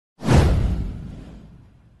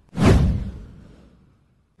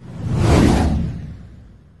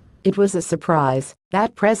It was a surprise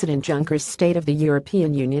that President Juncker's State of the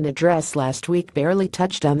European Union address last week barely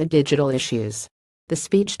touched on the digital issues. The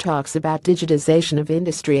speech talks about digitization of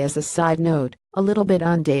industry as a side note, a little bit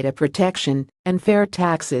on data protection, and fair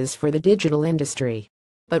taxes for the digital industry.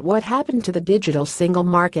 But what happened to the digital single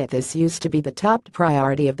market? This used to be the top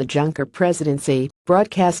priority of the Juncker presidency,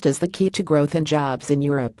 broadcast as the key to growth and jobs in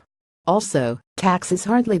Europe. Also, tax is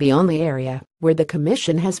hardly the only area where the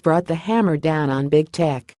Commission has brought the hammer down on big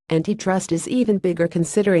tech. Antitrust is even bigger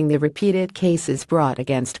considering the repeated cases brought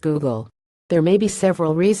against Google. There may be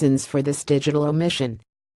several reasons for this digital omission.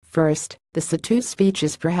 First, the soteu speech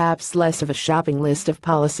is perhaps less of a shopping list of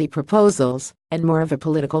policy proposals and more of a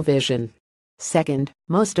political vision. Second,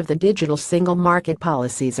 most of the digital single market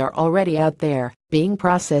policies are already out there, being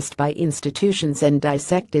processed by institutions and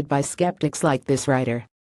dissected by skeptics like this writer.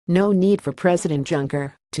 No need for President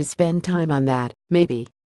Juncker to spend time on that, maybe.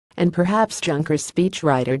 And perhaps Juncker's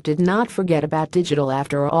speechwriter did not forget about digital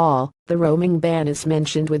after all. The roaming ban is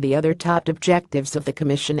mentioned with the other top objectives of the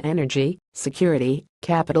Commission: energy, security,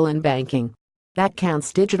 capital and banking. That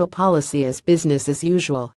counts digital policy as business as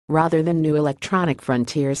usual, rather than new electronic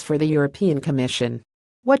frontiers for the European Commission.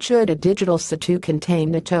 What should a digital soteu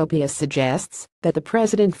contain? Netopia suggests that the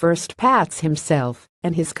president first pats himself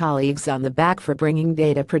and his colleagues on the back for bringing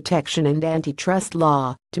data protection and antitrust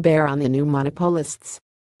law to bear on the new monopolists.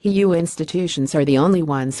 EU institutions are the only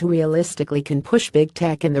ones who realistically can push big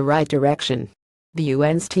tech in the right direction. The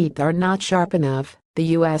UN's teeth are not sharp enough.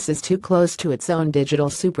 The US is too close to its own digital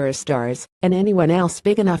superstars, and anyone else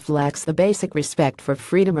big enough lacks the basic respect for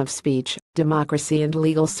freedom of speech, democracy and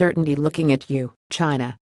legal certainty. Looking at you,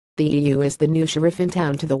 China. The EU is the new sheriff in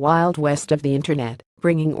town to the Wild West of the Internet,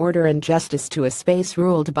 bringing order and justice to a space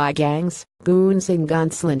ruled by gangs, goons and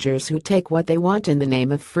gunslingers who take what they want in the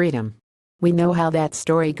name of freedom. We know how that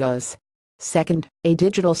story goes. Second, a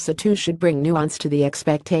digital soteu should bring nuance to the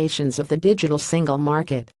expectations of the digital single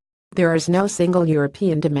market. There is no single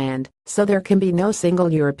European demand, so there can be no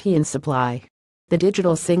single European supply. The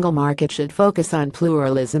digital single market should focus on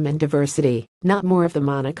pluralism and diversity, not more of the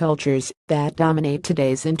monocultures that dominate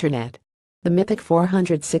today's internet. The mythic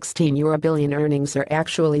 €416 billion earnings are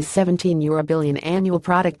actually €17 billion annual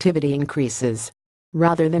productivity increases.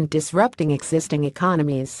 Rather than disrupting existing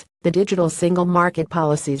economies, the digital single market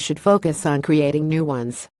policies should focus on creating new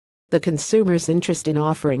ones. The consumer's interest in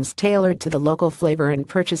offerings tailored to the local flavor and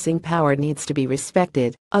purchasing power needs to be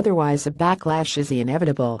respected, otherwise a backlash is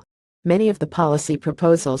inevitable. Many of the policy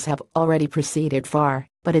proposals have already proceeded far,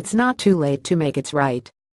 but it's not too late to make it right.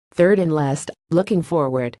 Third and last, looking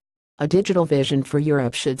forward. A digital vision for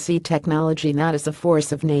Europe should see technology not as a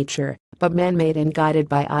force of nature, but man-made and guided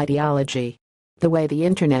by ideology. The way the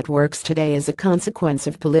internet works today is a consequence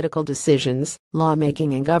of political decisions,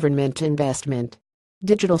 lawmaking and government investment.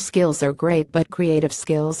 Digital skills are great, but creative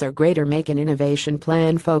skills are greater. Make an innovation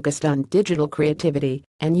plan focused on digital creativity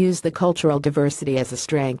and use the cultural diversity as a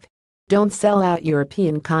strength. Don't sell out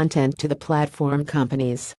European content to the platform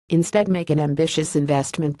companies. Instead, make an ambitious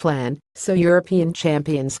investment plan so European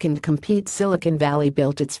champions can compete. Silicon Valley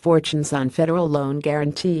built its fortunes on federal loan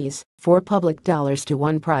guarantees, 4 public dollars to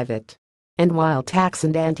 1 private. And while tax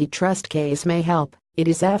and antitrust case may help, it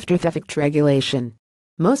is after theft regulation.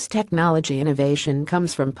 Most technology innovation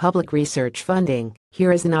comes from public research funding.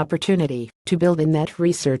 Here is an opportunity to build in that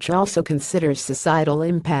research also considers societal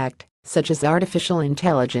impact, such as artificial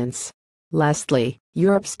intelligence. Lastly,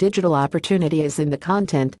 Europe's digital opportunity is in the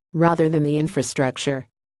content rather than the infrastructure.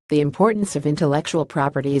 The importance of intellectual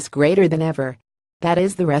property is greater than ever. That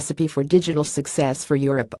is the recipe for digital success for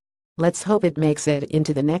Europe. Let's hope it makes it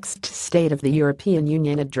into the next State of the European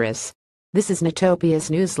Union address. This is Netopia's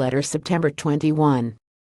newsletter, September 21.